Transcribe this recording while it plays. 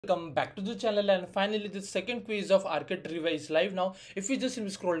Welcome back to the channel, and finally the second quiz of arcade trivia is live now. If you just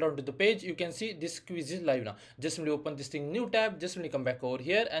simply scroll down to the page, you can see this quiz is live now. Just simply open this thing, new tab, just simply come back over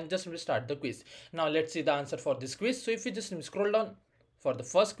here and just simply start the quiz. Now let's see the answer for this quiz. So if you just simply scroll down for the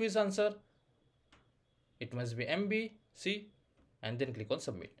first quiz answer, it must be MB, and then click on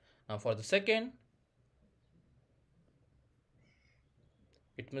submit. Now for the second,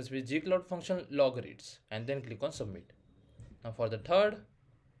 it must be Qwiklabs function log reads, and then click on submit. Now for the third,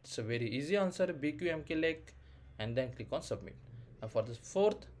 it's a very easy answer, BQMK and then click on submit. Now for the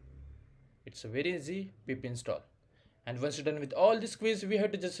fourth, it's a very easy pip install. And once you're done with all this quiz, we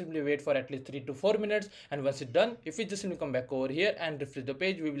have to just simply wait for at least 3 to 4 minutes. And once it's done, if we just simply come back over here and refresh the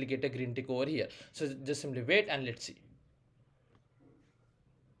page, we will get a green tick over here. So just simply wait and let's see.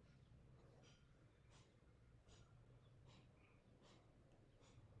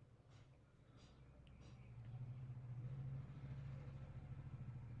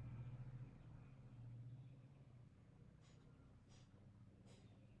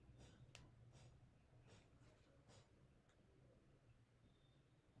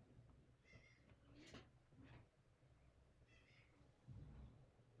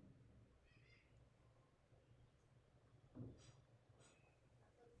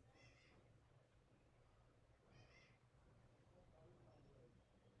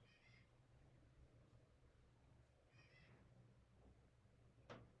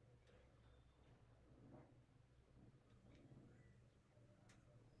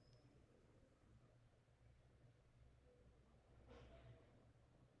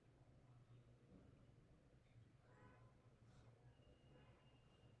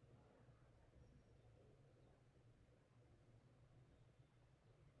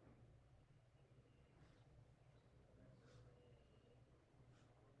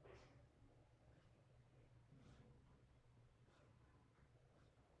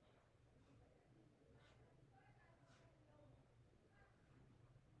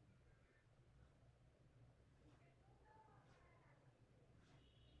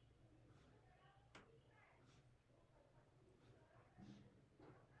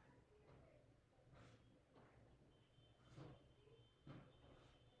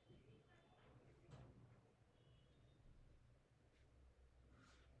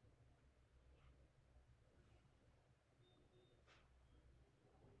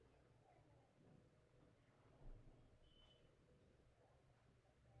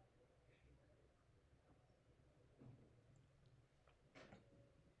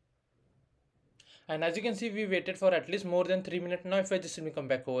 And as you can see, we waited for at least more than 3 minutes now. If I just simply come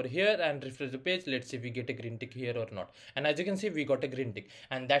back over here and refresh the page, let's see if we get a green tick here or not. And as you can see, we got a green tick.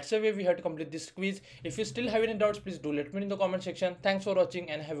 And that's the way we have to complete this quiz. If you still have any doubts, please do let me know in the comment section. Thanks for watching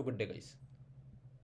and have a good day, guys.